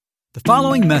The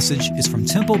following message is from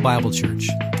Temple Bible Church.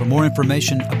 For more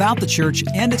information about the church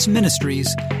and its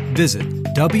ministries, visit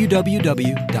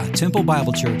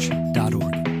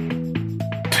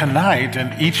www.templebiblechurch.org. Tonight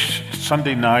and each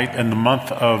Sunday night in the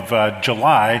month of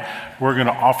July, we're going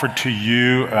to offer to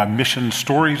you mission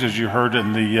stories, as you heard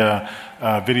in the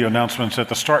video announcements at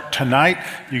the start. Tonight,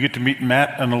 you get to meet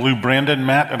Matt and Alou Brandon.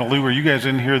 Matt and Alou, are you guys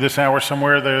in here this hour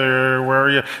somewhere? There, where are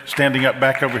you? Standing up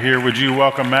back over here. Would you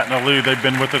welcome Matt and Alou? They've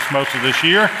been with us most of this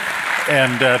year.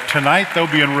 And tonight,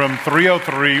 they'll be in room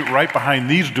 303, right behind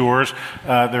these doors.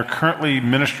 They're currently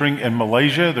ministering in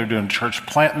Malaysia. They're doing church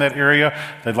plant in that area.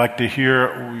 They'd like to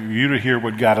hear you to hear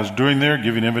what God is doing there,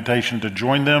 give you an invitation to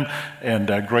join them, and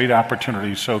great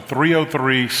opportunity. So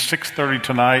 303, 6:30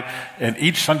 tonight, and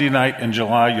each Sunday night in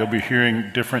July, you'll be hearing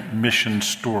different mission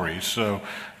stories. So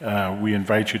we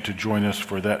invite you to join us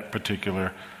for that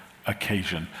particular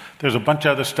occasion. There's a bunch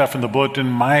of other stuff in the bulletin.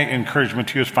 My encouragement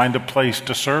to you is find a place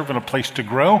to serve and a place to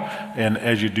grow. And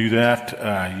as you do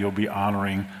that, you'll be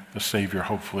honoring the Savior,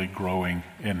 hopefully growing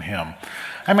in Him.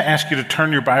 I'm going to ask you to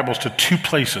turn your Bibles to two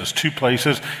places.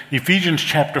 Ephesians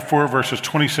chapter 4, verses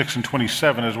 26 and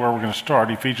 27 is where we're going to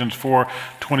start. Ephesians 4,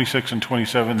 26 and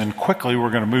 27. Then quickly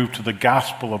we're going to move to the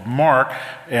Gospel of Mark,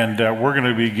 and we're going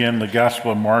to begin the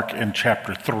Gospel of Mark in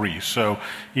chapter 3. So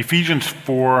Ephesians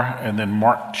 4 and then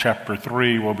Mark chapter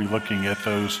 3, we'll be looking at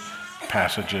those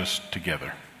passages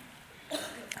together.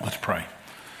 Let's pray.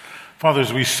 Father,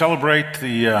 as we celebrate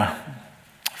the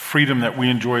freedom that we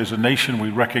enjoy as a nation, we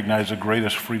recognize the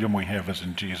greatest freedom we have is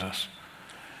in Jesus.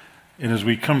 And as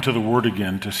we come to the Word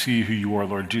again to see who you are,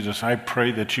 Lord Jesus, I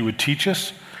pray that you would teach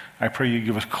us. I pray you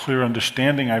give us clear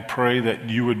understanding. I pray that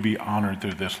you would be honored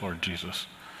through this, Lord Jesus.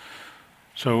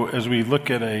 So as we look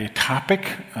at a topic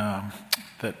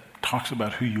that talks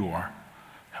about who you are,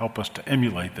 help us to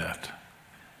emulate that.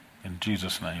 In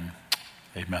Jesus' name,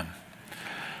 amen.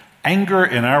 Anger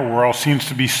in our world seems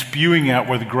to be spewing out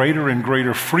with greater and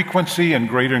greater frequency and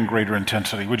greater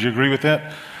intensity. Would you agree with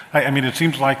that? I mean, it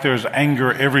seems like there's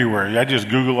anger everywhere. I just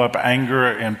Google up anger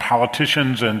and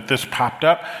politicians, and this popped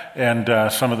up, and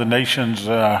some of the nations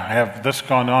have this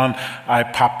gone on. I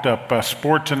popped up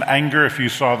sports and anger. If you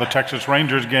saw the Texas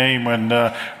Rangers game when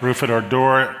Rufus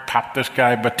Odor popped this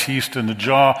guy Batiste in the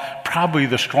jaw, probably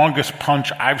the strongest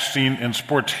punch I've seen in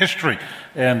sports history.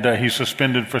 And he's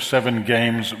suspended for 7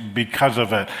 games because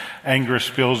of it. Anger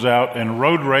spills out in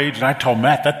road rage. And I told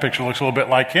Matt, that picture looks a little bit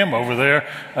like him over there.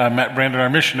 Matt Brandon, our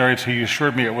missionary, he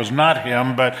assured me it was not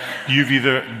him, but you've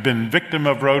either been victim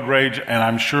of road rage, and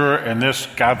I'm sure in this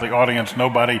godly audience,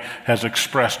 nobody has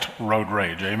expressed road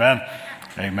rage. Amen?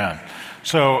 Amen.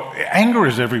 So anger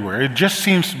is everywhere. It just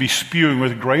seems to be spewing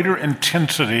with greater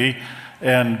intensity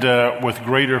and with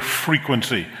greater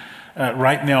frequency.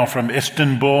 Right now from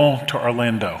Istanbul to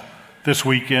Orlando, this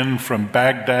weekend from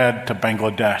Baghdad to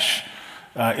Bangladesh,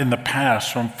 in the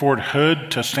past from Fort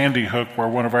Hood to Sandy Hook, where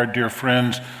one of our dear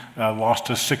friends lost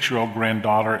his 6-year-old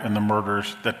granddaughter in the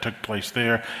murders that took place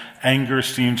there. Anger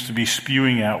seems to be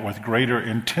spewing out with greater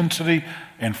intensity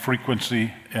and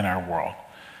frequency in our world.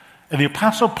 And the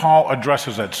Apostle Paul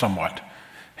addresses that somewhat.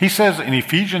 He says in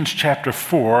Ephesians chapter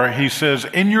 4, he says,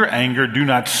 "In your anger, do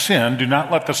not sin. Do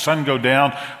not let the sun go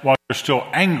down while you're still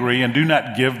angry, and do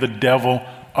not give the devil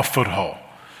a foothold."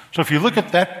 So if you look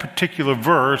at that particular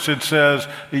verse, it says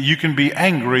that you can be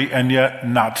angry and yet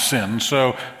not sin.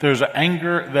 So there's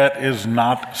anger that is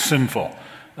not sinful.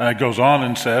 It goes on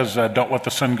and says, don't let the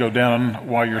sun go down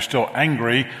while you're still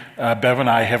angry. Bev and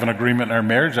I have an agreement in our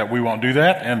marriage that we won't do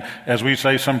that. And as we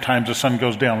say, sometimes the sun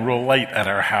goes down real late at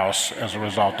our house as a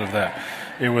result of that.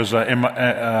 It was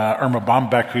Irma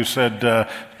Bombeck who said,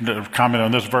 comment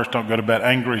on this verse, don't go to bed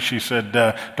angry. She said,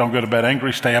 don't go to bed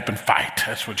angry, stay up and fight.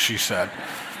 That's what she said.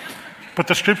 But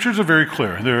the scriptures are very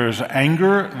clear. There is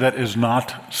anger that is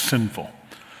not sinful.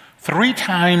 3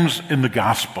 times in the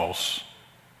Gospels,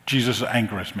 Jesus'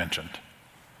 anger is mentioned.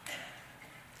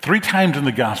 3 times in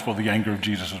the gospel, the anger of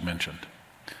Jesus is mentioned.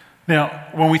 Now,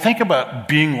 when we think about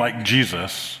being like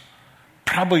Jesus,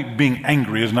 probably being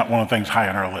angry is not one of the things high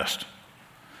on our list.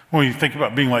 When we think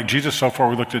about being like Jesus, so far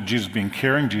we looked at Jesus being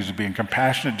caring, Jesus being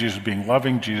compassionate, Jesus being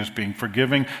loving, Jesus being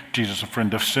forgiving, Jesus a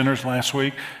friend of sinners last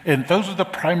week. And those are the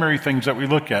primary things that we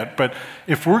look at. But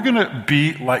if we're going to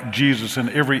be like Jesus in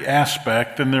every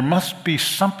aspect, then there must be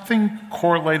something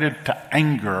correlated to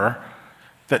anger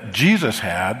that Jesus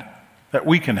had that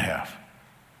we can have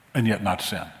and yet not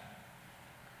sin.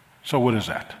 So what is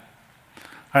that?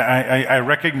 I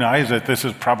recognize that this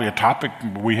is probably a topic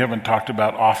we haven't talked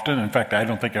about often. In fact, I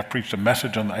don't think I've preached a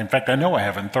message on, in fact, I know I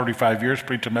haven't in 35 years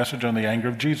preached a message on the anger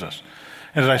of Jesus.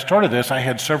 And as I started this, I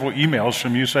had several emails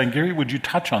from you saying, Gary, would you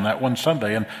touch on that one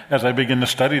Sunday? And as I began to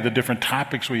study the different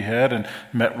topics we had and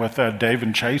met with Dave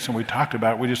and Chase and we talked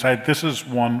about it, we decided this is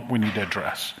one we need to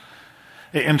address.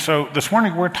 And so this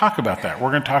morning we're going to talk about that. We're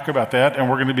going to talk about that, and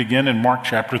we're going to begin in Mark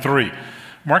chapter 3.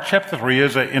 Mark chapter 3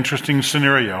 is an interesting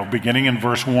scenario beginning in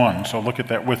verse 1, so look at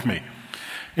that with me.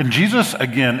 And Jesus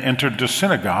again entered the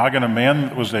synagogue, and a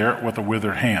man was there with a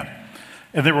withered hand.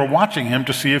 And they were watching him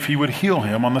to see if he would heal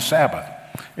him on the Sabbath,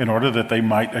 in order that they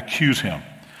might accuse him.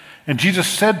 And Jesus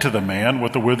said to the man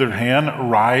with the withered hand,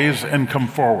 "Rise and come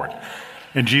forward."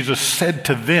 And Jesus said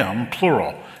to them,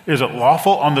 plural, "Is it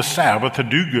lawful on the Sabbath to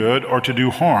do good or to do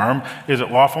harm? Is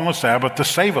it lawful on the Sabbath to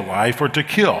save a life or to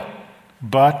kill?"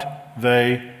 But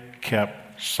they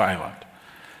kept silent.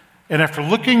 And after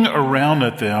looking around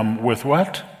at them with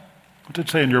what? What did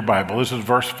it say in your Bible? This is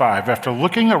verse 5. After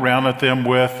looking around at them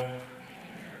with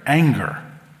anger,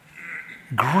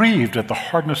 grieved at the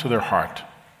hardness of their heart,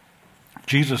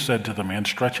 Jesus said to the man,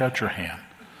 "Stretch out your hand."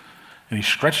 And he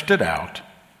stretched it out,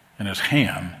 and his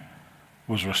hand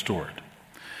was restored.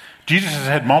 Jesus has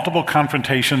had multiple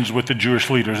confrontations with the Jewish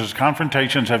leaders. His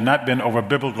confrontations have not been over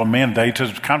biblical mandates.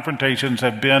 His confrontations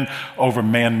have been over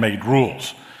man-made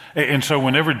rules. And so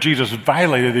whenever Jesus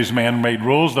violated these man-made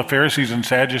rules, the Pharisees and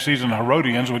Sadducees and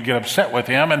Herodians would get upset with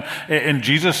him. And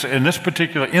Jesus, in this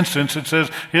particular instance, it says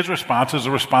his response is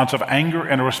a response of anger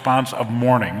and a response of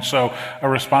mourning. So a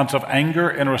response of anger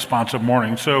and a response of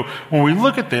mourning. So when we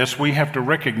look at this, we have to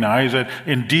recognize that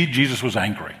indeed Jesus was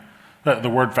angry. The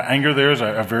word for anger there is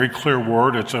a very clear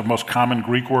word. It's the most common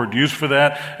Greek word used for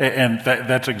that, and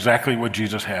that's exactly what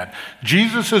Jesus had.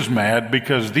 Jesus is mad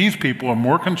because these people are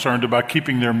more concerned about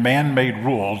keeping their man-made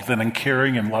rules than in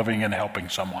caring and loving and helping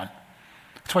someone.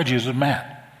 That's why Jesus is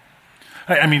mad.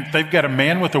 I mean, they've got a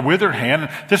man with a withered hand.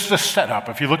 This is a setup.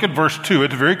 If you look at verse 2,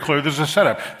 it's very clear this is a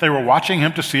setup. They were watching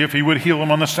him to see if he would heal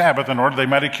him on the Sabbath in order they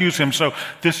might accuse him. So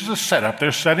this is a setup.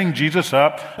 They're setting Jesus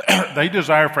up. They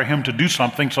desire for him to do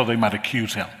something so they might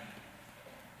accuse him.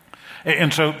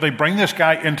 And so they bring this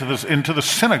guy into the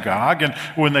synagogue, and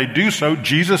when they do so,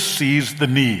 Jesus sees the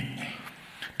need.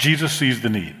 Jesus sees the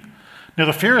need. Now,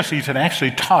 the Pharisees had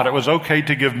actually taught it was okay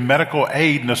to give medical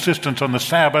aid and assistance on the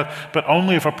Sabbath, but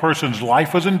only if a person's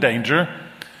life was in danger.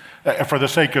 For the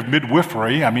sake of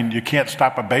midwifery, I mean, you can't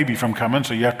stop a baby from coming,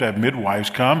 so you have to have midwives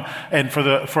come, and for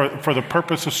the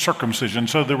purpose of circumcision.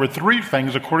 So there were three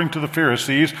things, according to the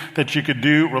Pharisees, that you could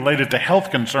do related to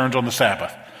health concerns on the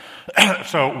Sabbath.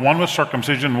 So one was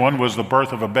circumcision, one was the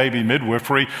birth of a baby,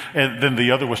 midwifery, and then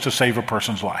the other was to save a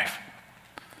person's life.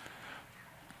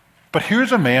 But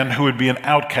here's a man who would be an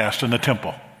outcast in the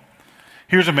temple.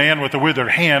 Here's a man with a withered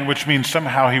hand, which means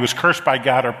somehow he was cursed by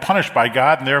God or punished by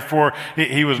God, and therefore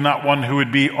he was not one who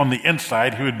would be on the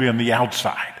inside, he would be on the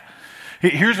outside.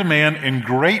 Here's a man in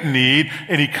great need,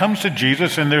 and he comes to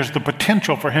Jesus, and there's the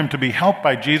potential for him to be helped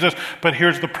by Jesus, but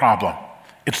here's the problem.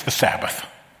 It's the Sabbath.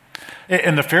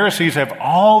 And the Pharisees have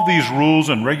all these rules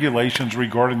and regulations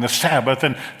regarding the Sabbath,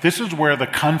 and this is where the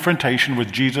confrontation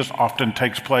with Jesus often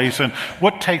takes place. And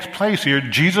what takes place here,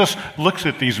 Jesus looks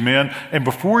at these men, and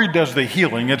before he does the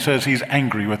healing, it says he's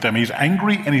angry with them. He's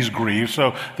angry and he's grieved.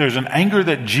 So there's an anger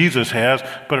that Jesus has,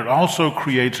 but it also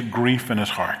creates grief in his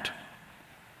heart.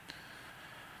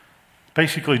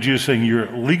 Basically, Jesus is saying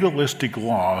your legalistic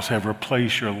laws have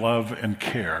replaced your love and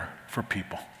care for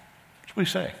people. That's what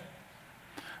he's saying.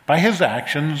 By his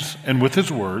actions and with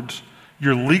his words,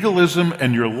 your legalism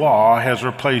and your law has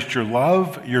replaced your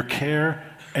love, your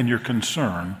care, and your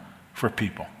concern for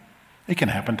people. It can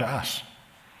happen to us.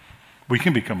 We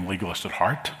can become legalist at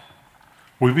heart.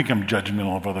 We become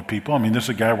judgmental of other people. I mean, this is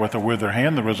a guy with a withered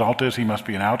hand. The result is he must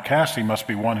be an outcast. He must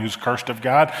be one who's cursed of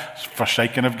God,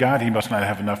 forsaken of God. He must not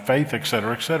have enough faith,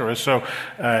 etc., etc. So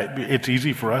it's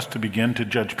easy for us to begin to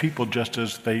judge people just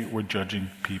as they were judging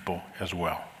people as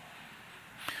well.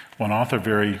 One author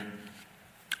very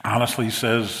honestly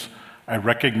says, I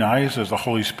recognize as the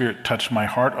Holy Spirit touched my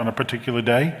heart on a particular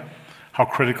day how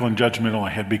critical and judgmental I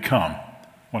had become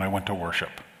when I went to worship.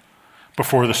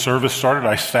 Before the service started,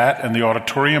 I sat in the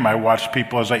auditorium. I watched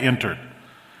people as I entered.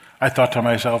 I thought to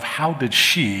myself, how did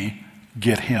she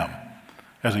get him?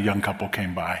 As a young couple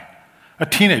came by. A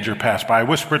teenager passed by. I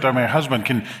whispered to my husband,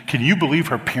 can you believe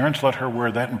her parents let her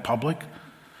wear that in public?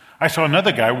 I saw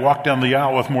another guy walk down the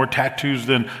aisle with more tattoos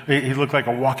than he looked like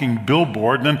a walking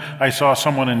billboard. And then I saw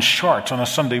someone in shorts on a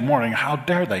Sunday morning. How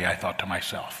dare they, I thought to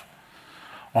myself.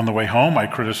 On the way home, I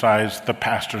criticized the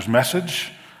pastor's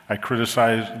message. I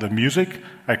criticized the music.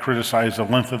 I criticized the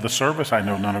length of the service. I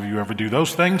know none of you ever do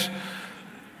those things.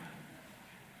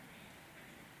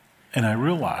 And I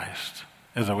realized,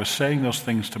 as I was saying those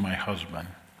things to my husband,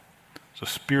 The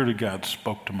Spirit of God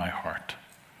spoke to my heart.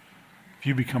 If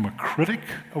you become a critic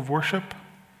of worship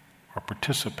or a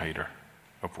participator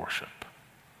of worship.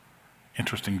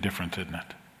 Interesting difference, isn't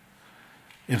it?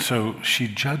 And so she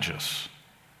judges.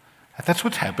 That's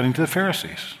what's happening to the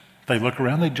Pharisees. They look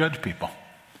around, they judge people.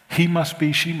 He must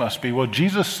be, she must be. Well,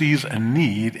 Jesus sees a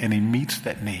need and he meets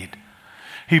that need.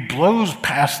 He blows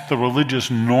past the religious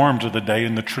norms of the day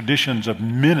and the traditions of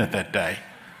men at that day.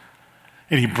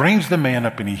 And he brings the man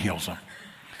up and he heals him.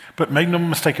 But make no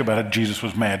mistake about it, Jesus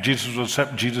was mad. Jesus was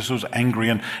upset. Jesus was angry.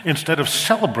 And instead of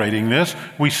celebrating this,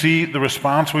 we see the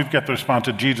response. We've got the response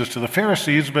of Jesus to the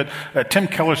Pharisees. But Tim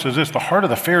Keller says this, the heart of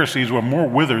the Pharisees were more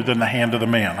withered than the hand of the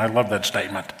man. I love that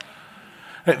statement.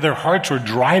 Their hearts were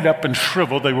dried up and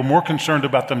shriveled. They were more concerned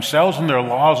about themselves and their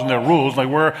laws and their rules than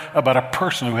they were about a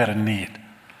person who had a need.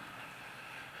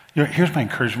 Here's my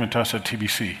encouragement to us at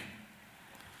TBC.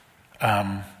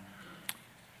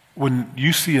 When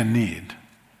you see a need,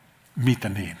 meet the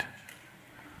need.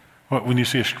 When you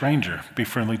see a stranger, be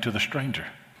friendly to the stranger.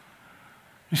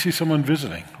 You see someone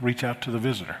visiting, reach out to the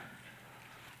visitor.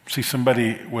 See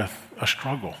somebody with a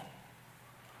struggle,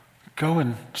 go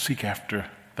and seek after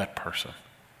that person.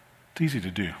 It's easy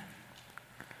to do.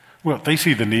 Well, they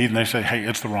see the need and they say, hey,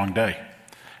 it's the wrong day.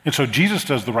 And so Jesus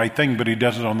does the right thing, but he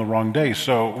does it on the wrong day.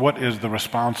 So what is the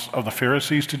response of the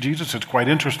Pharisees to Jesus? It's quite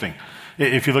interesting.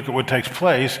 If you look at what takes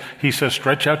place, he says,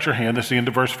 stretch out your hand. That's the end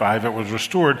of verse 5. It was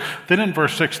restored. Then in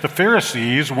verse 6, the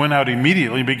Pharisees went out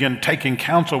immediately and began taking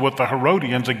counsel with the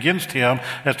Herodians against him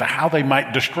as to how they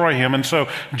might destroy him. And so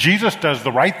Jesus does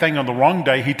the right thing on the wrong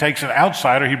day. He takes an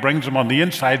outsider. He brings him on the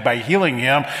inside by healing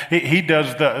him. He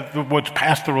does what's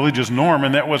past the religious norm,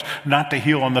 and that was not to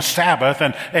heal on the Sabbath.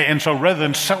 And so rather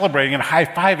than celebrating and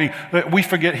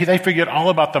high-fiving, they forget all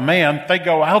about the man. They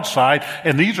go outside,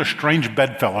 and these are strange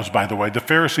bedfellows, by the way. The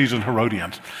Pharisees and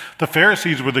Herodians. The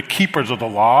Pharisees were the keepers of the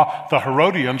law. The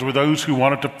Herodians were those who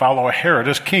wanted to follow Herod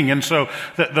as king. And so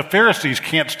the Pharisees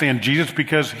can't stand Jesus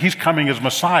because he's coming as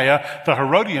Messiah. The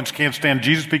Herodians can't stand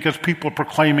Jesus because people are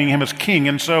proclaiming him as king.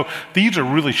 And so these are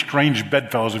really strange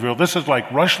bedfellows, if you will. This is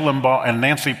like Rush Limbaugh and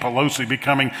Nancy Pelosi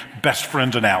becoming best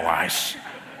friends and allies.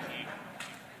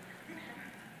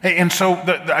 And so,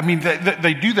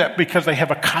 they do that because they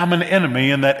have a common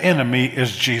enemy, and that enemy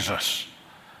is Jesus.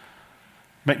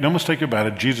 Make no mistake about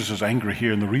it, Jesus is angry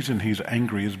here, and the reason he's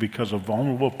angry is because a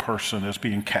vulnerable person is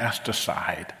being cast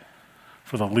aside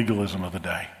for the legalism of the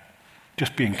day.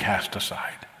 Just being cast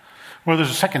aside. Well, there's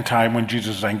a second time when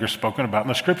Jesus' anger is spoken about in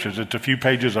the Scriptures. It's a few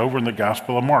pages over in the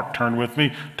Gospel of Mark. Turn with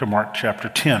me to Mark chapter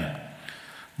 10.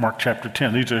 Mark chapter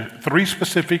 10. These are three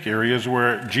specific areas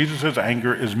where Jesus'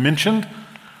 anger is mentioned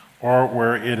or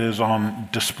where it is on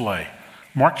display.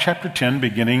 Mark chapter 10,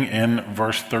 beginning in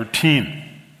verse 13.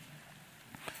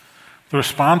 The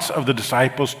response of the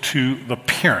disciples to the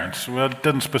parents. Well, it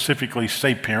doesn't specifically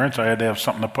say parents. I had to have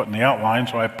something to put in the outline,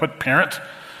 so I put parents.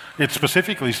 It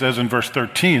specifically says in verse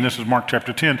 13, this is Mark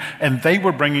chapter 10, and they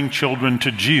were bringing children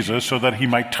to Jesus so that he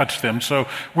might touch them. So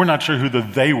we're not sure who the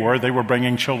they were. They were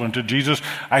bringing children to Jesus.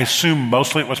 I assume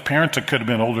mostly it was parents. It could have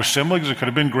been older siblings. It could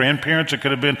have been grandparents. It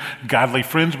could have been godly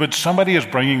friends. But somebody is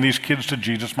bringing these kids to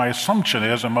Jesus. My assumption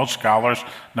is, and most scholars,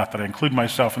 not that I include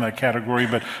myself in that category,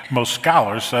 but most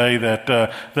scholars say that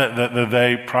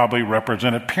they probably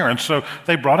represented parents. So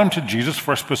they brought them to Jesus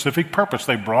for a specific purpose.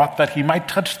 They brought that he might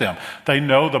touch them. They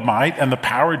know the might and the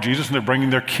power of Jesus, and they're bringing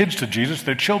their kids to Jesus,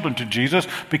 their children to Jesus,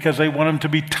 because they want them to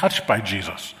be touched by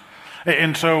Jesus.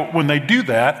 And so when they do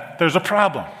that, there's a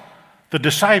problem. The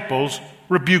disciples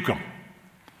rebuke them.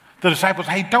 The disciples,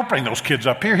 hey, don't bring those kids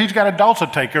up here. He's got adults to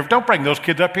take care of. Don't bring those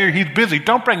kids up here. He's busy.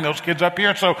 Don't bring those kids up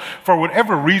here. So for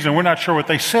whatever reason, we're not sure what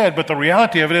they said, but the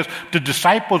reality of it is the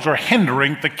disciples are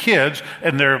hindering the kids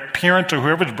and their parents or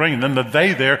whoever's bringing them, the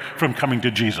they there, from coming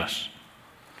to Jesus.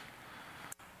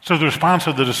 So the response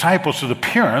of the disciples to the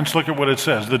parents, look at what it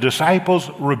says. The disciples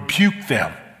rebuke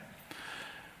them.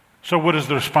 So what is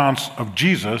the response of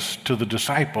Jesus to the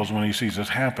disciples when he sees this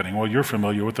happening? Well, you're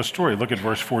familiar with the story. Look at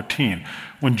verse 14.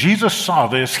 When Jesus saw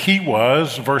this, he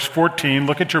was, verse 14,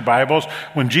 look at your Bibles.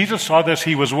 When Jesus saw this,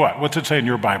 he was what? What's it say in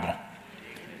your Bible?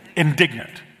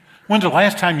 Indignant. When's the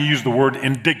last time you used the word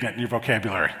indignant in your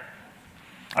vocabulary?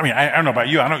 I mean, I don't know about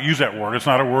you. I don't use that word. It's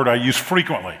not a word I use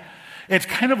frequently. It's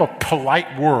kind of a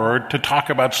polite word to talk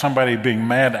about somebody being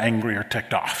mad, angry, or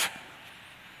ticked off.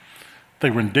 They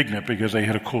were indignant because they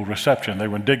had a cool reception. They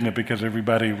were indignant because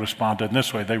everybody responded in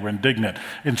this way. They were indignant.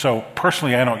 And so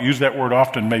personally, I don't use that word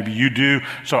often. Maybe you do.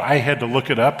 So I had to look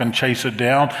it up and chase it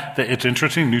down. It's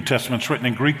interesting. New Testament's written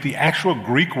in Greek. The actual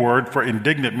Greek word for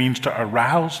indignant means to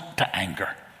arouse to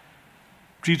anger.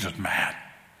 Jesus is mad.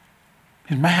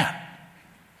 He's mad.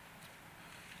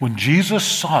 When Jesus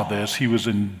saw this, he was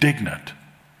indignant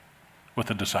with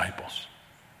the disciples.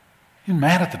 He's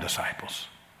mad at the disciples.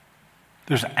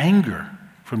 There's anger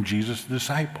from Jesus'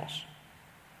 disciples.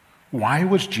 Why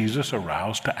was Jesus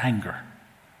aroused to anger?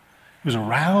 He was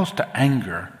aroused to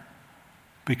anger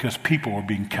because people were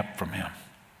being kept from him.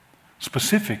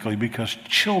 Specifically because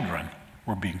children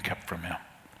were being kept from him.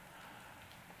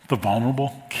 The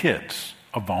vulnerable kids,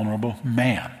 a vulnerable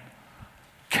man,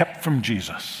 kept from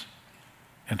Jesus.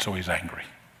 And so he's angry.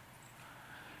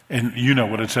 And you know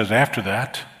what it says after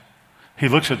that. He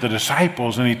looks at the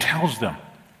disciples and he tells them,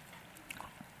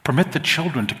 permit the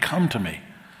children to come to me.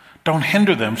 Don't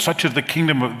hinder them. Such the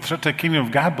kingdom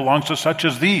of God belongs to such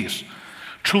as these.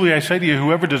 Truly I say to you,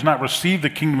 whoever does not receive the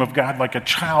kingdom of God like a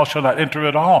child shall not enter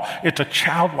at all. It's a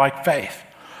childlike faith.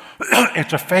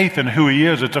 It's a faith in who he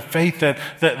is. It's a faith that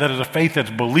is a faith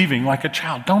that's believing like a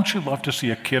child. Don't you love to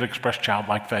see a kid express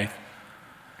childlike faith?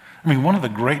 I mean, one of the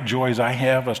great joys I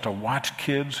have is to watch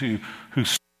kids who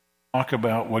talk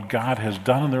about what God has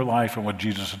done in their life and what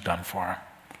Jesus has done for them.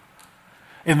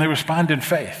 And they respond in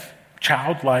faith.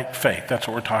 Childlike faith. That's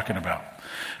what we're talking about.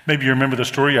 Maybe you remember the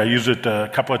story. I used it a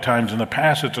couple of times in the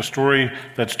past. It's a story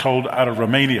that's told out of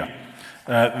Romania.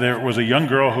 There was a young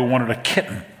girl who wanted a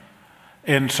kitten.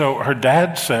 And so her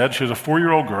dad said, she was a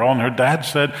 4-year-old girl, and her dad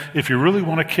said, if you really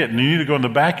want a kitten, you need to go in the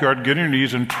backyard, get on your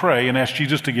knees, and pray and ask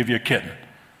Jesus to give you a kitten.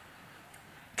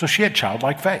 So she had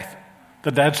childlike faith.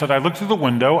 The dad said, I looked through the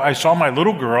window, I saw my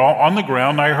little girl on the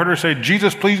ground, and I heard her say,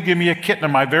 Jesus, please give me a kitten of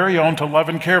my very own to love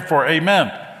and care for.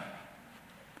 Amen.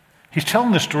 He's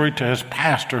telling this story to his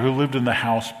pastor who lived in the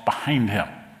house behind him.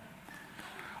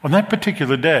 On that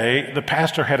particular day, the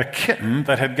pastor had a kitten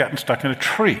that had gotten stuck in a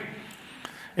tree.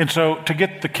 And so to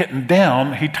get the kitten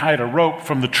down, he tied a rope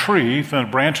from the tree, from a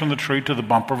branch on the tree, to the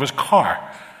bumper of his car.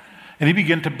 And he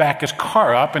began to back his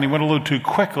car up, and he went a little too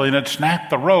quickly, and it snapped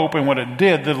the rope, and when it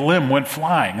did, the limb went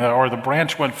flying, or the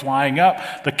branch went flying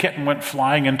up, the kitten went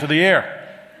flying into the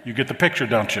air. You get the picture,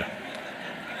 don't you?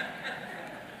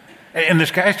 And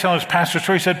this guy's telling his pastor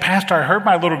story. He said, Pastor, I heard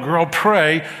my little girl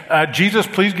pray, Jesus,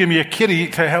 please give me a kitty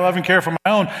to love and care for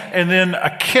my own. And then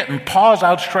a kitten, paws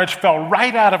outstretched, fell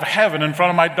right out of heaven in front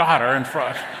of my daughter in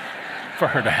front for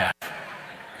her to have.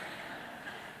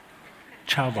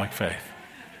 Childlike faith.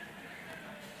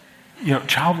 You know,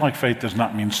 childlike faith does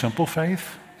not mean simple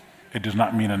faith. It does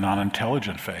not mean a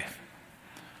non-intelligent faith.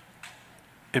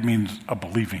 It means a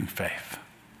believing faith.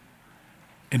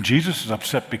 And Jesus is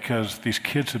upset because these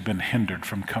kids have been hindered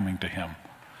from coming to him.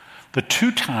 The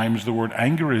 2 times the word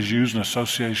anger is used in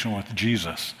association with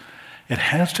Jesus, it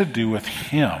has to do with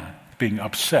him being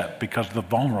upset because the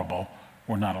vulnerable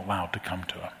were not allowed to come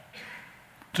to him.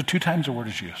 So 2 times the word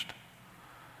is used.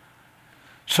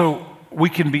 So we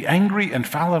can be angry, and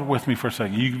follow it with me for a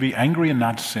second. You can be angry and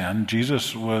not sin.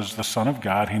 Jesus was the Son of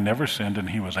God. He never sinned, and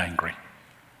he was angry.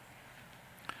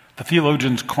 The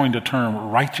theologians coined a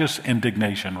term, righteous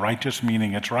indignation. Righteous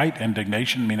meaning it's right,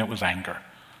 indignation meaning it was anger.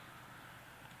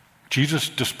 Jesus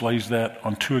displays that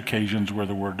on 2 occasions where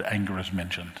the word anger is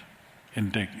mentioned.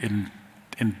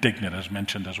 Indignant is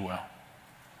mentioned as well.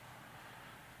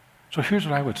 So here's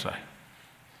what I would say.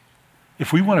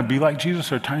 If we want to be like Jesus,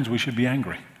 there are times we should be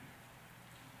angry.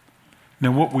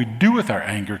 Now, what we do with our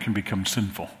anger can become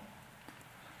sinful.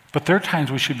 But there are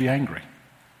times we should be angry.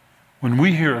 When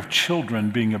we hear of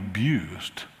children being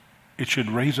abused, it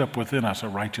should raise up within us a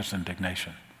righteous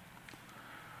indignation.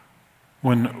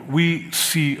 When we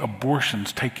see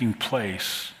abortions taking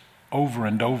place over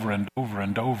and over and over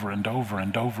and over and over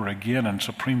and over again, and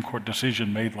Supreme Court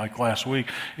decision made like last week,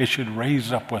 it should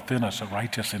raise up within us a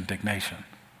righteous indignation.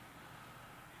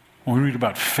 When we read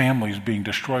about families being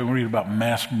destroyed, when we read about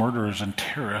mass murderers and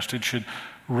terrorists, it should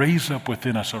raise up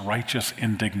within us a righteous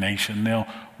indignation. Now,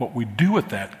 what we do with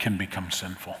that can become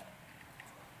sinful.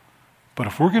 But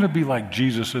if we're going to be like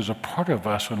Jesus, as a part of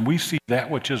us, when we see that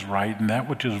which is right and that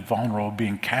which is vulnerable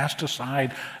being cast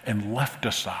aside and left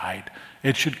aside,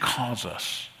 it should cause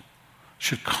us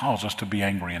to be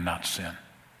angry and not sin.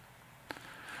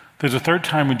 There's a 3rd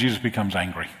time when Jesus becomes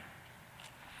angry.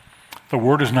 The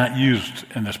word is not used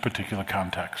in this particular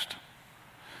context.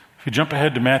 If you jump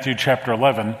ahead to Matthew chapter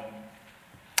 11,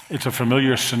 it's a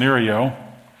familiar scenario.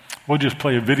 We'll just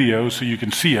play a video so you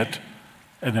can see it,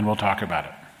 and then we'll talk about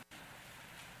it.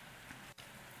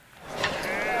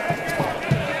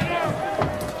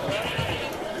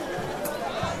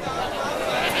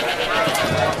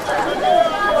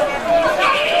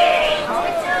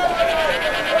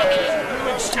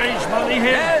 You exchange money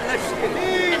here? Yeah, let's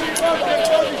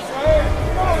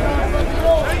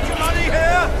Change your money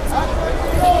here?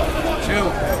 2,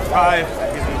 5.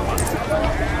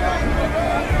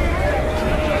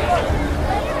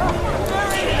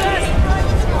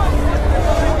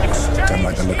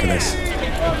 look at this.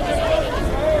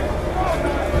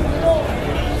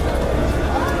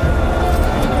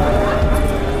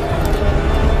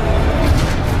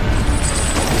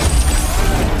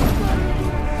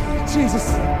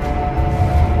 Jesus.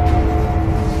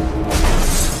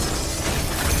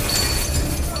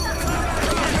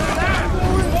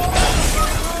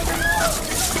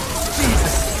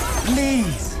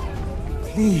 Jesus,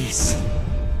 please.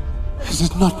 Is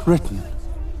it not written?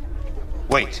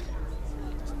 Wait.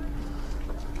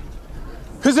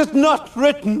 Is it not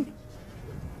written?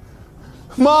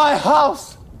 My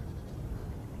house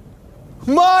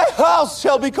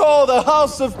shall be called a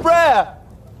house of prayer.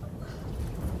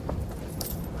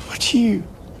 But you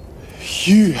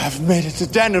have made it a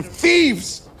den of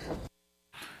thieves.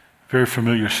 Very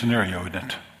familiar scenario, isn't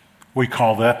it? We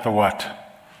call that the what?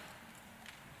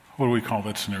 What do we call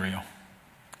that scenario?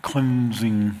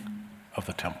 Cleansing of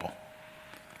the temple.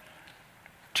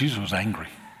 Jesus was angry.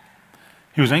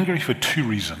 He was angry for two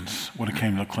reasons when it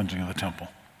came to the cleansing of the temple.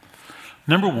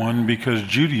 Number one, because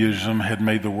Judaism had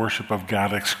made the worship of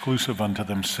God exclusive unto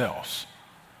themselves.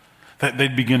 That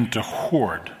they'd begin to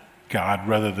hoard God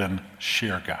rather than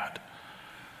share God.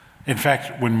 In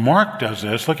fact, when Mark does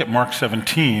this, look at Mark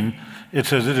 17, it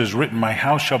says, "It is written, my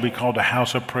house shall be called a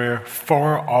house of prayer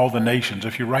for all the nations."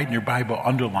 If you write in your Bible,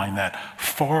 underline that,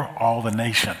 for all the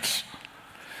nations.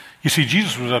 You see,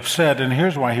 Jesus was upset, and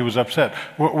here's why he was upset.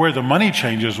 Where the money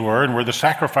changes were and where the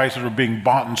sacrifices were being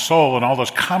bought and sold and all this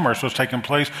commerce was taking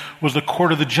place was the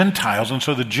court of the Gentiles, and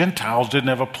so the Gentiles didn't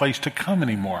have a place to come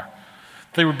anymore.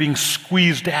 They were being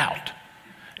squeezed out.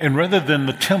 And rather than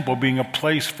the temple being a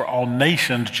place for all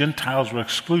nations, Gentiles were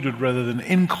excluded rather than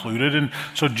included. And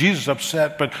so Jesus is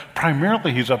upset, but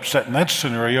primarily he's upset in that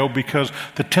scenario because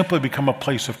the temple had become a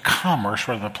place of commerce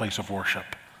rather than a place of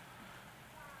worship.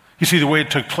 You see, the way it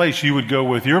took place, you would go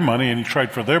with your money and you trade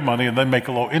for their money and then make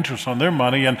a little interest on their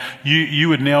money, and you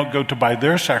would now go to buy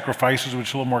their sacrifices, which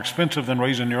is a little more expensive than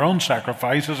raising your own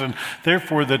sacrifices, and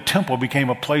therefore the temple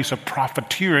became a place of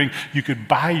profiteering. You could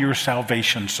buy your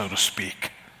salvation, so to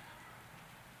speak.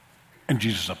 And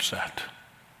Jesus is upset.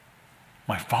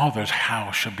 My Father's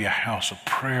house should be a house of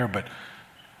prayer, but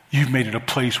you've made it a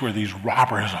place where these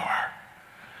robbers are.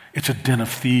 It's a den of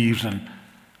thieves, and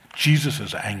Jesus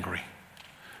is angry.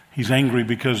 He's angry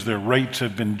because their rates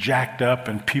have been jacked up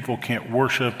and people can't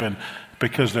worship, and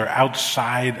because they're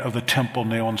outside of the temple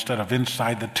now instead of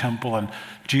inside the temple. And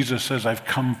Jesus says, I've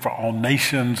come for all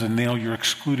nations, and now you're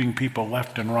excluding people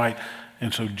left and right.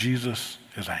 And so Jesus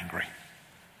is angry.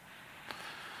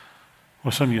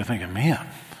 Well, some of you are thinking, man,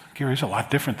 Gary, it's a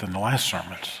lot different than the last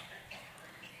sermons.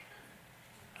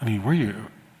 I mean, what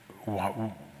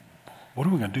are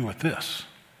we going to do with this?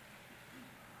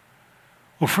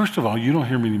 Well, first of all, you don't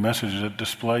hear many messages that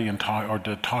display and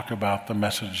talk about the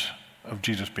message of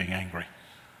Jesus being angry.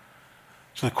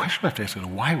 So the question we have to ask is,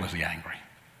 why was he angry?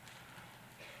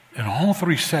 In all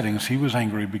three settings, he was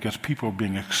angry because people were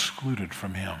being excluded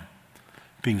from him,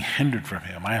 being hindered from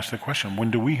him. I ask the question, when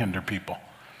do we hinder people?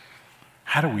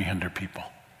 How do we hinder people?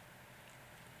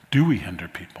 Do we hinder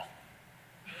people?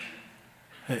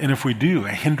 And if we do,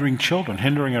 hindering children,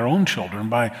 hindering our own children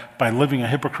by living a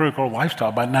hypocritical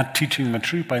lifestyle, by not teaching the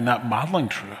truth, by not modeling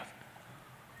truth.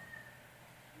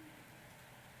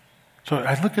 So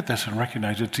I look at this and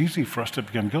recognize it's easy for us to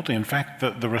become guilty. In fact,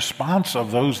 the response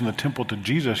of those in the temple to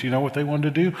Jesus, you know what they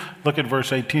wanted to do? Look at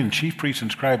verse 18. Chief priests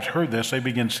and scribes heard this. They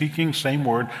began seeking, same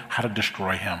word, how to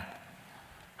destroy him.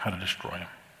 How to destroy him.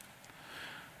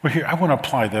 Well, here, I want to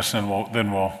apply this and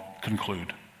then we'll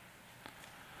conclude.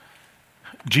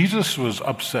 Jesus was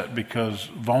upset because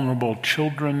vulnerable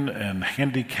children and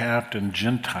handicapped and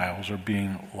Gentiles are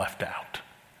being left out.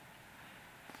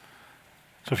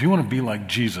 So if you want to be like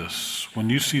Jesus, when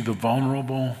you see the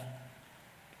vulnerable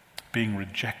being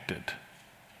rejected,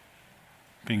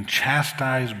 being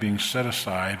chastised, being set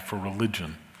aside for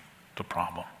religion, it's a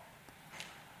problem.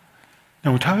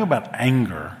 Now, when we talk about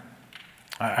anger,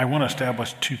 I want to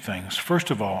establish two things.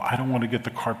 First of all, I don't want to get the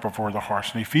cart before the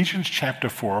horse. In Ephesians chapter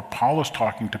 4, Paul is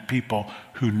talking to people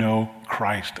who know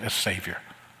Christ as Savior.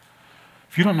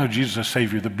 If you don't know Jesus as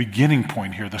Savior, the beginning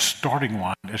point here, the starting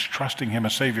line is trusting him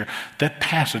as Savior. That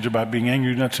passage about being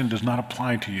angry, do not sin, does not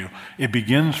apply to you. It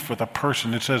begins for the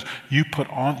person. It says, you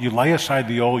lay aside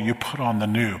the old, you put on the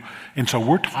new. And so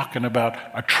we're talking about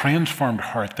a transformed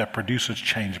heart that produces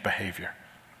changed behavior.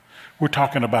 We're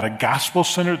talking about a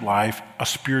gospel-centered life, a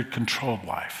spirit-controlled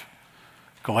life.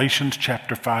 Galatians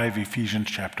chapter 5, Ephesians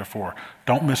chapter 4.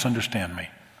 Don't misunderstand me.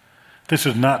 This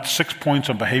is not 6 points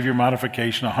on behavior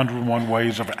modification, 101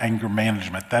 ways of anger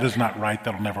management. That is not right.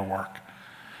 That'll never work.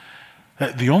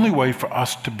 The only way for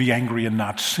us to be angry and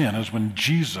not sin is when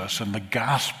Jesus and the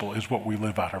gospel is what we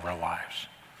live out of our lives.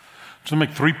 So I'll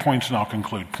make 3 points and I'll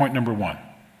conclude. Point number 1.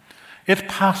 It's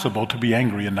possible to be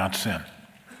angry and not sin.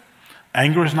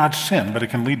 Anger is not sin, but it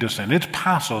can lead to sin. It's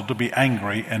possible to be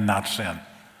angry and not sin.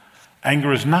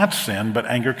 Anger is not sin, but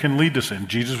anger can lead to sin.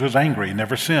 Jesus was angry, he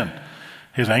never sinned.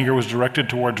 His anger was directed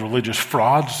towards religious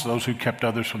frauds, those who kept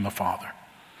others from the Father.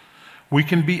 We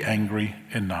can be angry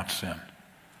and not sin.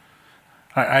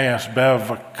 I asked Bev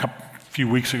a few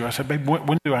weeks ago, I said, babe,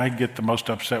 when do I get the most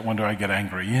upset? When do I get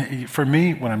angry? For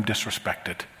me, when I'm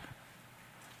disrespected.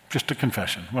 Just a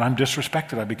confession. When I'm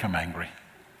disrespected, I become angry.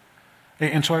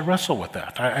 And so I wrestle with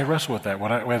that. I wrestle with that.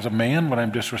 As a man, when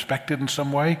I'm disrespected in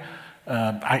some way,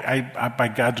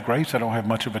 by God's grace, I don't have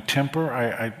much of a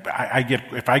temper.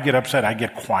 If I get upset, I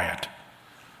get quiet.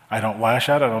 I don't lash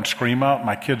out. I don't scream out.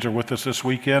 My kids are with us this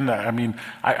weekend.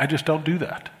 I just don't do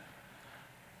that.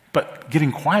 But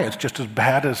getting quiet is just as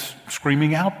bad as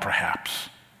screaming out, perhaps,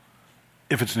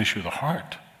 if it's an issue of the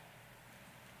heart.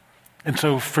 And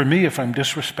so for me, if I'm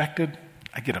disrespected,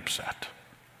 I get upset.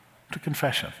 To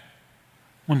confession.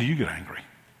 When do you get angry?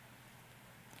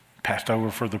 Passed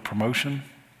over for the promotion?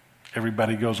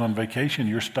 Everybody goes on vacation.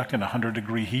 You're stuck in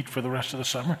 100-degree heat for the rest of the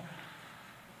summer?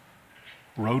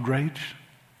 Road rage?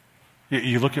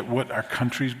 You look at what our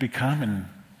country's become and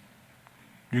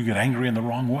you get angry in the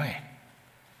wrong way.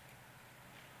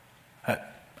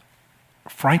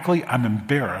 Frankly, I'm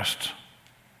embarrassed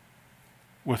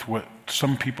with what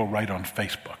some people write on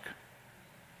Facebook.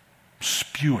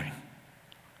 Spewing.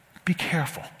 Be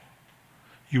careful.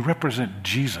 You represent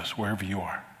Jesus wherever you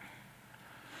are.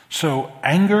 So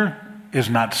anger is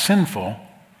not sinful,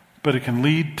 but it can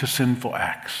lead to sinful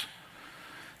acts.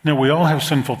 Now, we all have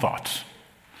sinful thoughts.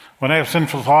 When I have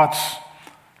sinful thoughts,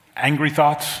 angry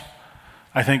thoughts,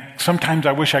 I think sometimes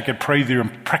I wish I could pray the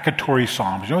imprecatory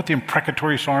psalms. You know what the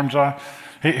imprecatory psalms are?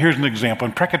 Here's an example.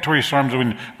 Imprecatory psalms,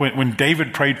 when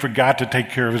David prayed for God to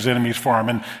take care of his enemies for him.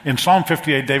 And in Psalm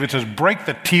 58, David says, break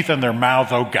the teeth in their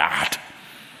mouths, O God.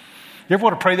 You ever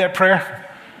want to pray that prayer?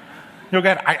 You know,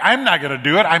 God, I'm not going to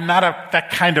do it. I'm not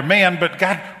that kind of man. But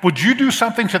God, would you do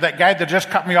something to that guy that just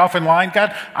cut me off in line?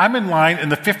 God, I'm in line in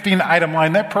the 15-item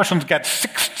line. That person's got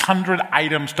 600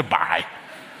 items to buy.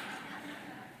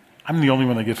 I'm the only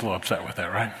one that gets a little upset with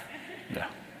that, right? Yeah.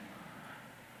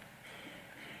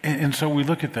 And so we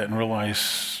look at that and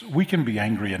realize we can be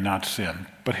angry and not sin.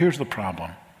 But here's the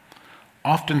problem.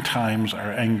 Oftentimes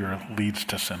our anger leads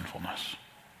to sinfulness.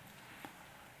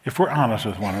 If we're honest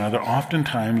with one another,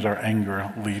 oftentimes our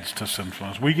anger leads to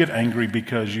sinfulness. We get angry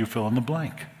because you fill in the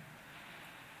blank.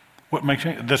 What makes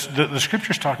the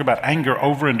scriptures talk about anger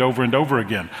over and over and over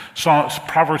again.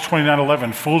 Proverbs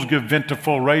 29:11, fools give vent to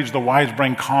full rage, the wise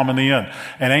bring calm in the end.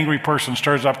 An angry person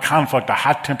stirs up conflict, a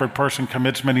hot-tempered person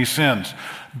commits many sins.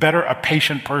 Better a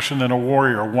patient person than a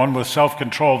warrior, one with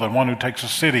self-control than one who takes a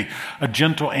city. A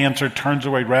gentle answer turns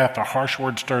away wrath, a harsh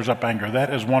word stirs up anger.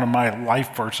 That is one of my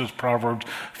life verses, Proverbs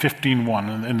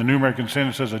 15:1. In the New American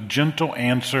Standard it says, a gentle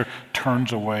answer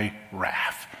turns away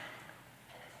wrath.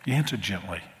 You answer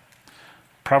gently.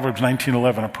 Proverbs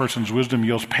 19:11, a person's wisdom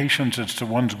yields patience. It's to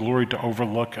one's glory to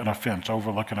overlook an offense.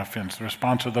 The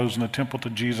response of those in the temple to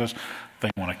Jesus,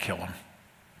 they want to kill him.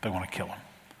 They want to kill him.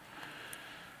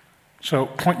 So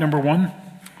point number 1,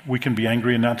 we can be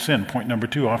angry and not sin. Point number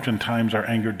 2, oftentimes our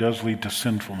anger does lead to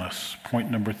sinfulness.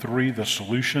 Point number 3, the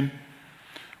solution.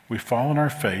 We fall on our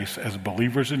face as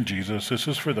believers in Jesus. This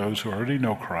is for those who already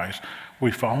know Christ. We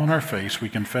fall on our face. We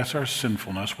confess our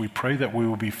sinfulness. We pray that we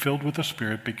will be filled with the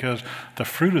Spirit, because the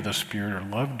fruit of the Spirit are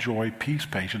love, joy, peace,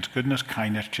 patience, goodness,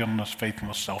 kindness, gentleness,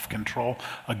 faithfulness, self-control.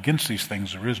 Against these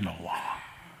things there is no law.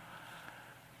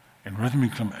 And rather than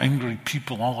become angry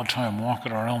people all the time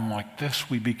walking around like this,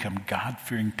 we become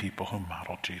God-fearing people who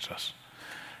model Jesus.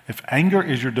 If anger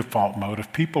is your default mode,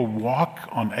 if people walk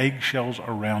on eggshells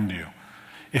around you,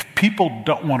 if people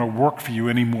don't want to work for you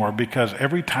anymore because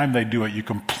every time they do it, you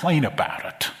complain about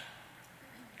it.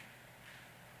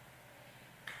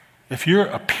 If you're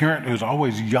a parent who's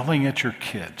always yelling at your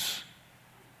kids,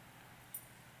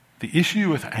 the issue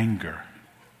with anger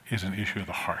is an issue of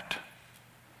the heart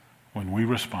when we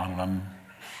respond in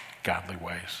ungodly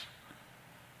ways.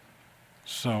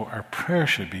 So our prayer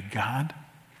should be, God,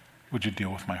 would you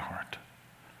deal with my heart?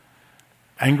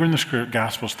 Anger in the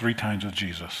Gospels 3 times with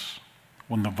Jesus,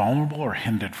 when the vulnerable are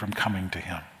hindered from coming to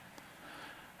him.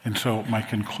 And so my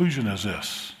conclusion is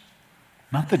this: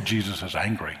 not that Jesus is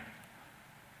angry,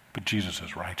 but Jesus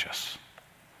is righteous.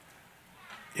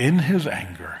 In his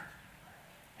anger,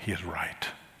 he is right.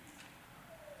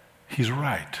 He's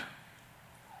right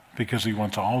because he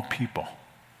wants all people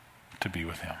to be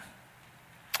with him.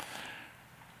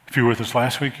 If you were with us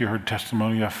last week, you heard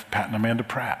testimony of Pat and Amanda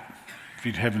Pratt. If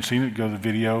you haven't seen it, go to the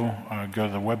video, go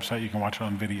to the website. You can watch it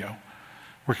on video.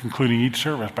 We're concluding each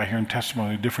service by hearing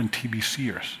testimony of different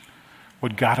TBCers,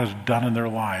 what God has done in their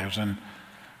lives. And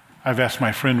I've asked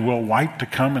my friend Will White to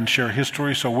come and share his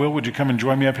story. So Will, would you come and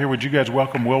join me up here? Would you guys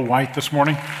welcome Will White this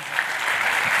morning?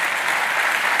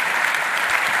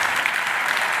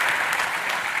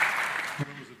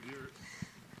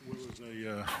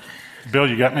 Bill,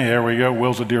 you got me? There we go.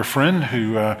 Will's a dear friend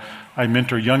who I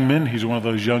mentor young men. He's one of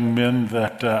those young men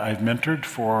that I've mentored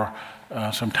for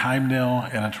some time now,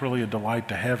 and it's really a delight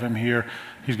to have him here.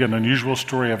 He's got an unusual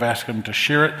story. I've asked him to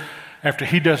share it. After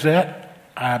he does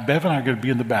that, Bev and I are going to be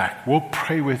in the back. We'll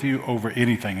pray with you over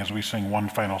anything as we sing one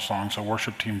final song, so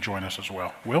worship team, join us as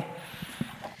well. Will?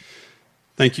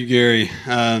 Thank you, Gary.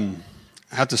 I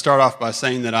have to start off by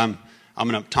saying that I'm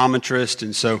an optometrist,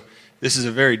 and so this is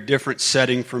a very different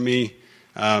setting for me.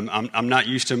 I'm not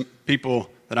used to people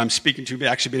that I'm speaking to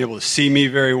actually being able to see me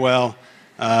very well.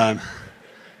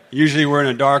 Usually we're in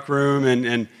a dark room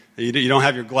and you don't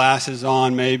have your glasses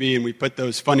on maybe, and we put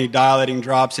those funny dilating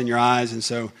drops in your eyes, and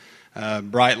so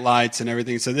bright lights and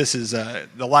everything. So this is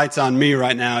the lights on me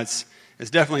right now. It's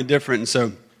definitely different, and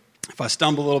so if I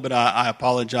stumble a little bit, I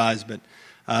apologize. But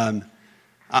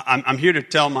I'm here to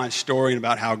tell my story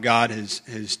about how God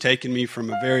has taken me from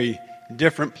a very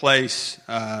different place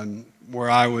where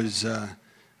I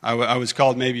was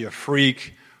called maybe a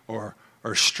freak or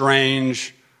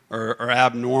strange or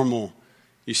abnormal.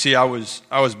 You see, I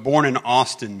was born in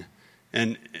Austin,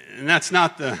 and that's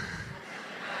not the.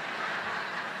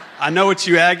 I know what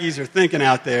you Aggies are thinking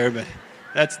out there, but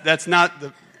that's not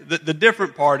the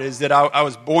different part is that I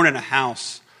was born in a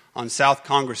house on South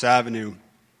Congress Avenue.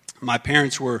 My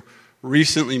parents were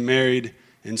recently married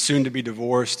and soon to be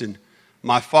divorced, and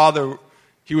my father,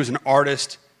 he was an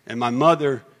artist, and my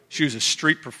mother, she was a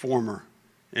street performer,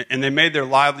 and they made their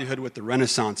livelihood with the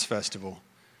Renaissance Festival.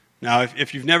 Now,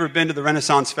 if you've never been to the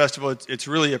Renaissance Festival, it's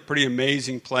really a pretty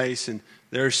amazing place, and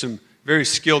there's some very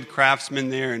skilled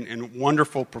craftsmen there and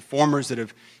wonderful performers that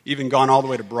have even gone all the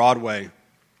way to Broadway.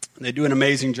 And they do an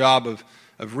amazing job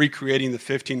of recreating the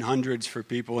 1500s for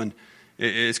people, and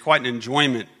it's quite an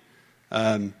enjoyment.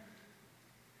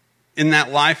 In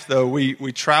that life, though,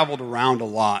 we traveled around a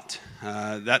lot.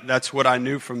 That's what I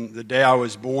knew from the day I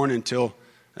was born until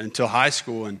high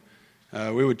school, and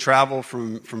we would travel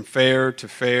from fair to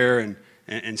fair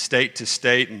and state to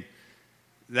state, and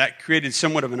that created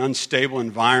somewhat of an unstable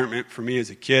environment for me as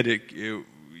a kid. You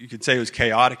could say it was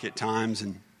chaotic at times,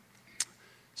 and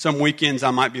some weekends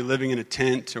I might be living in a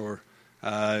tent or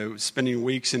spending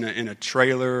weeks in a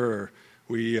trailer, or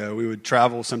we would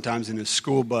travel sometimes in a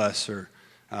school bus, or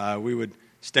we would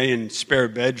stay in spare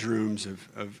bedrooms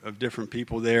of different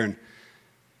people there. And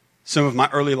some of my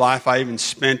early life I even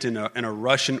spent in a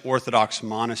Russian Orthodox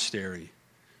monastery.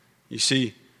 You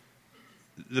see,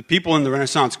 the people in the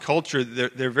Renaissance culture,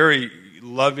 they're very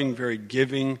loving, very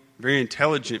giving, very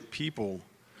intelligent people,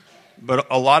 but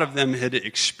a lot of them had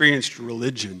experienced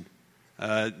religion,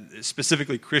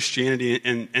 specifically Christianity,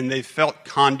 and they felt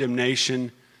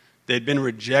condemnation. They'd been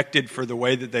rejected for the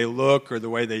way that they look or the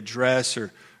way they dress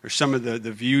or some of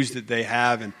the views that they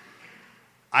have. And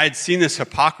I had seen this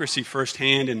hypocrisy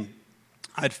firsthand, and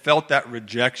I'd felt that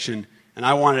rejection, and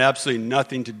I wanted absolutely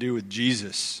nothing to do with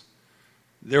Jesus.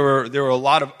 There were a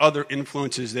lot of other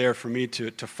influences there for me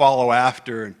to follow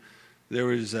after. And there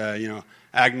was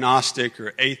agnostic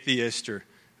or atheist or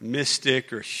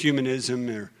mystic or humanism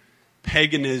or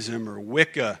paganism or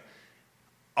Wicca.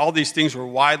 All these things were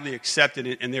widely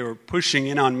accepted, and they were pushing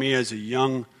in on me as a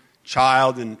young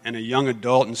child and a young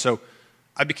adult. And so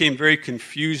I became very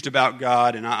confused about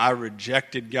God, and I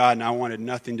rejected God, and I wanted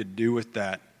nothing to do with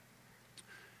that.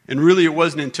 And really it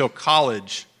wasn't until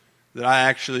college that I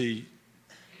actually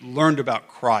learned about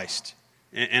Christ.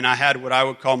 And I had what I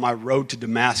would call my road to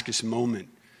Damascus moment.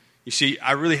 You see,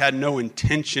 I really had no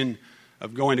intention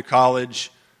of going to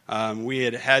college. We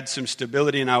had some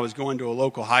stability, and I was going to a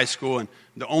local high school, and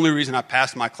the only reason I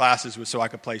passed my classes was so I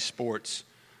could play sports.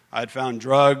 I had found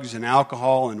drugs and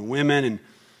alcohol and women, and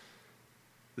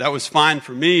that was fine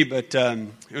for me, but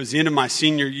it was the end of my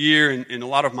senior year, and a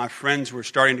lot of my friends were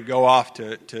starting to go off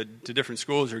to different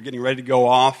schools or getting ready to go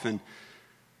off, and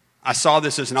I saw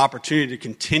this as an opportunity to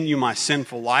continue my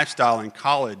sinful lifestyle in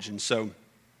college. And so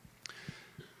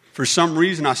for some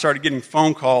reason I started getting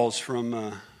phone calls from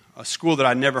a school that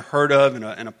I'd never heard of and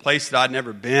a place that I'd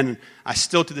never been. And I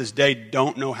still to this day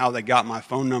don't know how they got my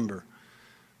phone number.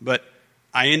 But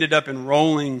I ended up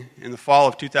enrolling in the fall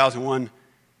of 2001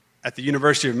 at the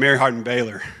University of Mary Hardin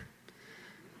Baylor.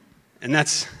 And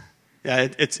that's Yeah,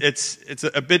 it's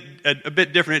a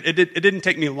bit different. It didn't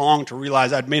take me long to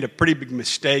realize I'd made a pretty big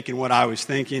mistake in what I was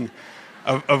thinking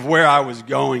of where I was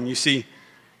going. You see,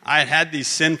 I had these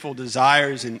sinful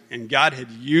desires, and God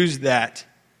had used that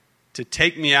to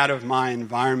take me out of my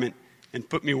environment and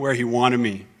put me where He wanted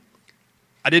me.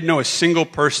 I didn't know a single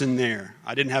person there.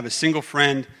 I didn't have a single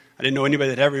friend. I didn't know anybody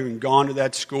that had ever even gone to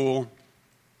that school.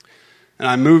 And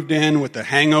I moved in with a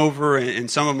hangover and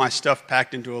some of my stuff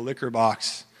packed into a liquor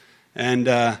box. And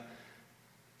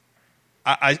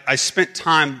I spent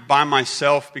time by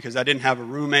myself because I didn't have a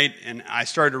roommate, and I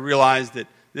started to realize that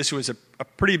this was a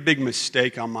pretty big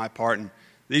mistake on my part, and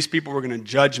these people were going to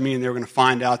judge me, and they were going to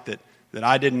find out that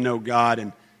I didn't know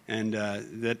God, and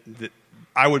that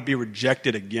I would be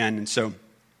rejected again. And so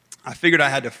I figured I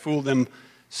had to fool them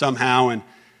somehow, and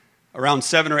around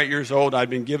 7 or 8 years old, I'd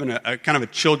been given a kind of a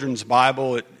children's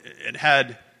Bible. It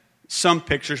had some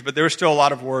pictures, but there were still a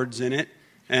lot of words in it.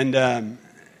 And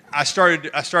I started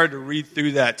to read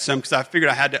through that some because I figured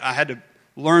I had to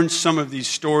learn some of these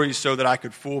stories so that I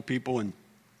could fool people. And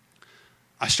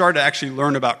I started to actually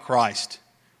learn about Christ.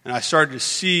 And I started to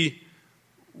see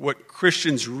what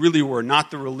Christians really were,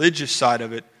 not the religious side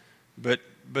of it, but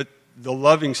the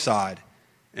loving side.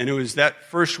 And it was that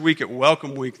first week at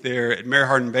Welcome Week there at Mary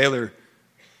Hardin Baylor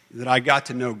that I got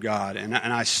to know God. And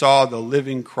I saw the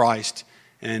living Christ,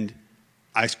 and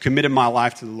I committed my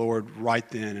life to the Lord right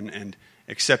then and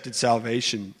accepted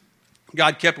salvation.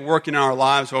 God kept working in our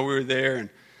lives while we were there, and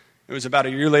it was about a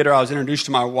year later I was introduced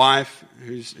to my wife,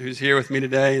 who's here with me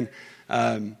today,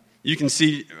 and you can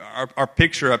see our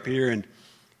picture up here, and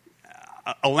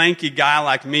a lanky guy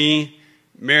like me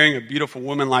marrying a beautiful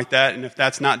woman like that, and if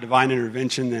that's not divine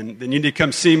intervention, then you need to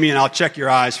come see me and I'll check your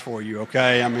eyes for you,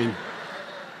 okay? I mean,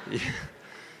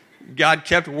 God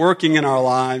kept working in our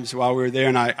lives while we were there,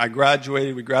 and I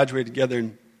graduated. We graduated together,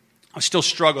 and I still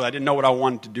struggled. I didn't know what I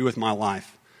wanted to do with my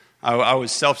life. I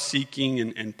was self-seeking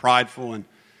and prideful, and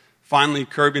finally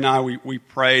Kirby and I, we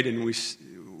prayed, and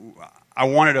I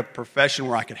wanted a profession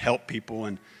where I could help people,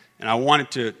 and I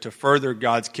wanted to further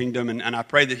God's kingdom, and I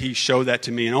prayed that He showed that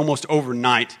to me, and almost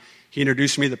overnight, He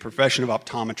introduced me to the profession of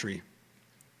optometry.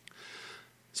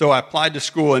 So I applied to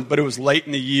school, but it was late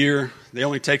in the year. They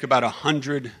only take about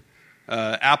 100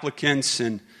 applicants,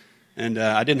 and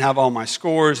I didn't have all my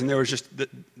scores, and there was just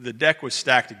the deck was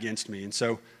stacked against me. And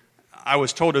so I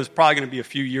was told it was probably going to be a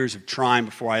few years of trying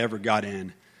before I ever got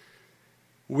in.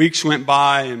 Weeks went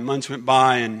by and months went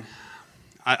by, and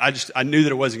I knew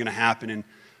that it wasn't going to happen. And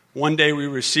one day we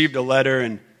received a letter,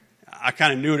 and I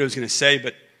kind of knew what it was going to say,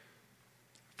 but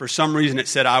for some reason it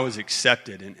said I was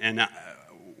accepted. And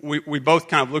we both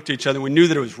kind of looked at each other, and we knew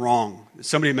that it was wrong.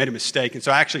 Somebody had made a mistake. And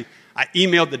so I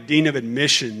emailed the Dean of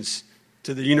Admissions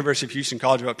to the University of Houston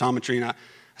College of Optometry, and I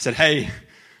said, hey,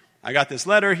 I got this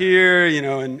letter here,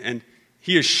 and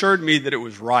he assured me that it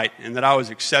was right and that I was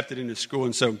accepted into school.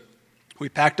 And so we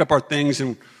packed up our things,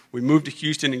 and we moved to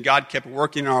Houston, and God kept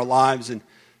working in our lives. And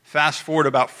fast forward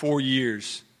about 4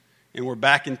 years, and we're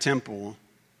back in Temple,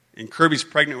 and Kirby's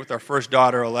pregnant with our first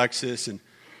daughter, Alexis, and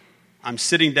I'm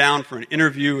sitting down for an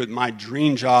interview with my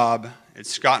dream job at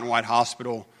Scott and White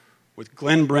Hospital with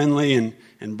Glenn Brindley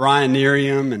and Brian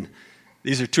Nerium, and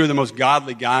these are two of the most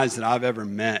godly guys that I've ever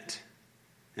met.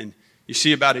 And you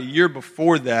see, about a year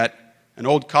before that, an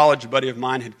old college buddy of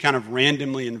mine had kind of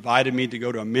randomly invited me to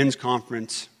go to a men's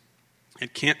conference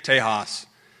at Camp Tejas.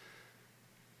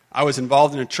 I was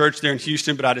involved in a church there in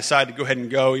Houston, but I decided to go ahead and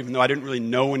go, even though I didn't really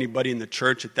know anybody in the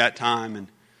church at that time. And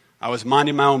I was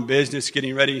minding my own business,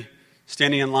 getting ready,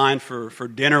 standing in line for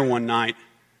dinner one night,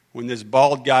 when this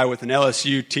bald guy with an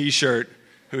LSU t-shirt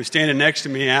who was standing next to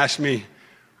me asked me,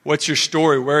 what's your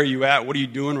story? Where are you at? What are you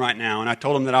doing right now? And I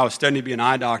told him that I was studying to be an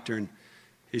eye doctor, and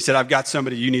he said, I've got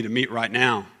somebody you need to meet right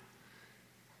now.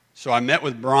 So I met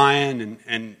with Brian,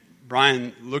 and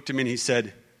Brian looked at me and he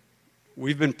said,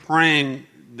 we've been praying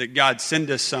that God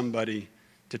send us somebody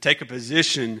to take a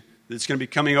position that's going to be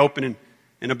coming open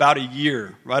in about a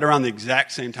year, right around the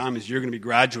exact same time as you're going to be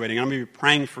graduating. I'm going to be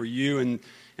praying for you and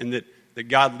that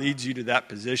God leads you to that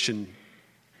position.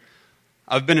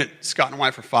 I've been at Scott &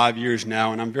 White for 5 years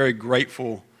now, and I'm very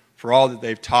grateful for all that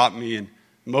they've taught me, and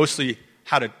mostly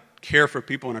how to care for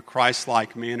people in a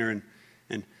Christ-like manner. And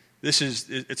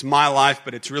it's my life,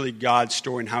 but it's really God's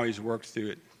story and how He's worked through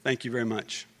it. Thank you very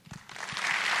much.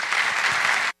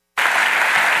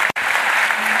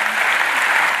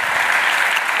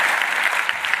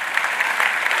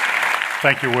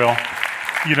 Thank you, Will.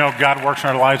 You know, God works in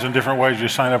our lives in different ways. You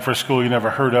sign up for a school you never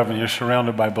heard of, and you're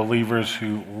surrounded by believers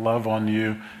who love on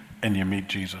you, and you meet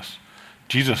Jesus.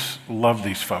 Jesus loved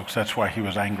these folks. That's why he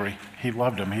was angry. He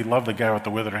loved them. He loved the guy with the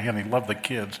withered hand. He loved the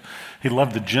kids. He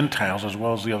loved the Gentiles as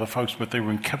well as the other folks, but they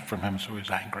were kept from him, so he was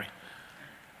angry.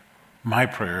 My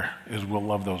prayer is we'll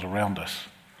love those around us,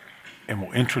 and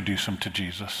we'll introduce them to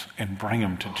Jesus and bring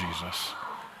them to Jesus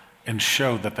and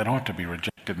show that they don't have to be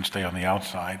rejected and stay on the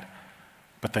outside,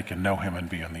 but they can know him and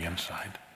be on the inside.